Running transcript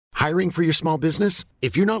Hiring for your small business?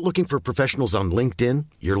 If you're not looking for professionals on LinkedIn,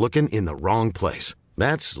 you're looking in the wrong place.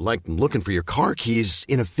 That's like looking for your car keys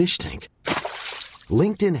in a fish tank.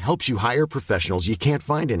 LinkedIn helps you hire professionals you can't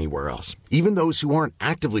find anywhere else, even those who aren't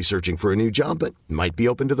actively searching for a new job but might be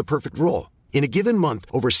open to the perfect role. In a given month,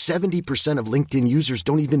 over 70% of LinkedIn users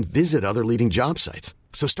don't even visit other leading job sites.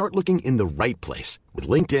 So start looking in the right place. With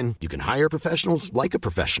LinkedIn, you can hire professionals like a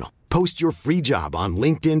professional. Post your free job on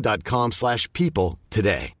linkedin.com/people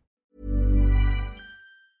today.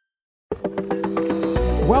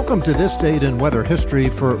 Welcome to This Date in Weather History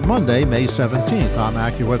for Monday, May 17th. I'm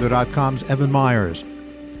AccuWeather.com's Evan Myers.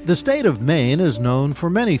 The state of Maine is known for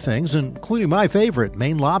many things, including my favorite,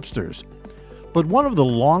 Maine lobsters. But one of the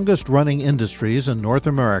longest-running industries in North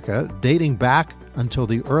America, dating back until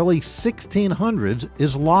the early 1600s,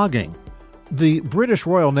 is logging. The British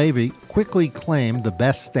Royal Navy quickly claimed the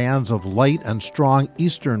best stands of light and strong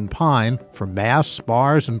eastern pine for masts,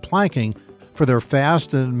 spars, and planking for their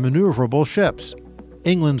fast and maneuverable ships.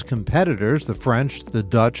 England's competitors, the French, the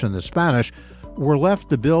Dutch, and the Spanish, were left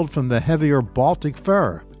to build from the heavier Baltic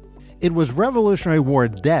fir. It was Revolutionary War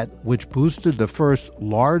debt which boosted the first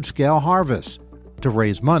large-scale harvests. To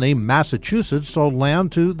raise money, Massachusetts sold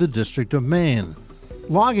land to the District of Maine.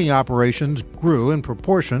 Logging operations grew in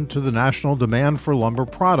proportion to the national demand for lumber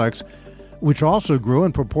products, which also grew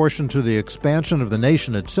in proportion to the expansion of the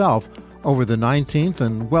nation itself over the 19th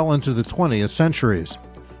and well into the 20th centuries.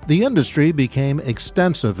 The industry became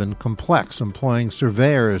extensive and complex, employing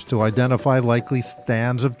surveyors to identify likely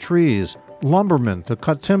stands of trees, lumbermen to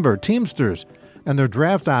cut timber, teamsters and their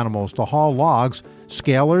draft animals to haul logs,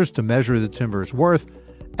 scalers to measure the timber's worth,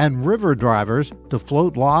 and river drivers to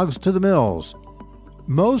float logs to the mills.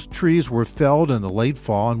 Most trees were felled in the late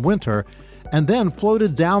fall and winter and then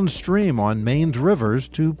floated downstream on Maine's rivers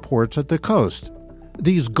to ports at the coast.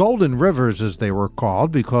 These golden rivers, as they were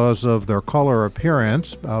called, because of their color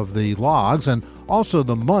appearance of the logs and also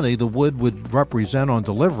the money the wood would represent on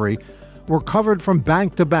delivery, were covered from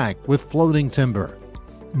bank to bank with floating timber.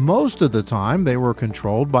 Most of the time, they were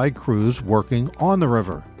controlled by crews working on the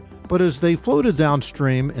river. But as they floated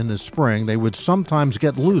downstream in the spring, they would sometimes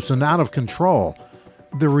get loose and out of control.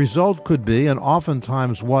 The result could be, and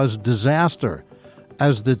oftentimes was, disaster,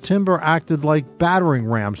 as the timber acted like battering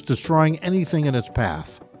rams, destroying anything in its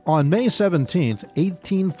path. On May 17,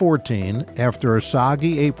 1814, after a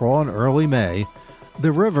soggy April and early May,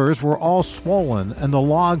 the rivers were all swollen and the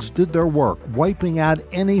logs did their work, wiping out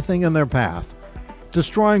anything in their path,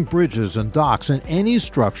 destroying bridges and docks and any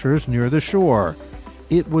structures near the shore.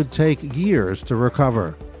 It would take years to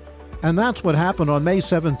recover. And that's what happened on May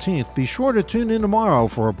 17th. Be sure to tune in tomorrow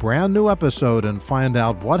for a brand new episode and find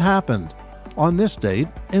out what happened on this date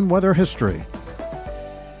in weather history.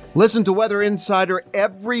 Listen to Weather Insider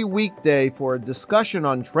every weekday for a discussion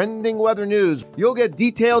on trending weather news. You'll get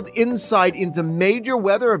detailed insight into major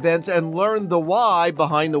weather events and learn the why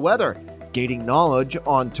behind the weather, gaining knowledge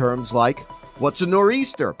on terms like what's a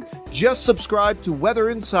nor'easter. Just subscribe to Weather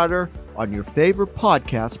Insider on your favorite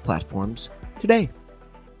podcast platforms today.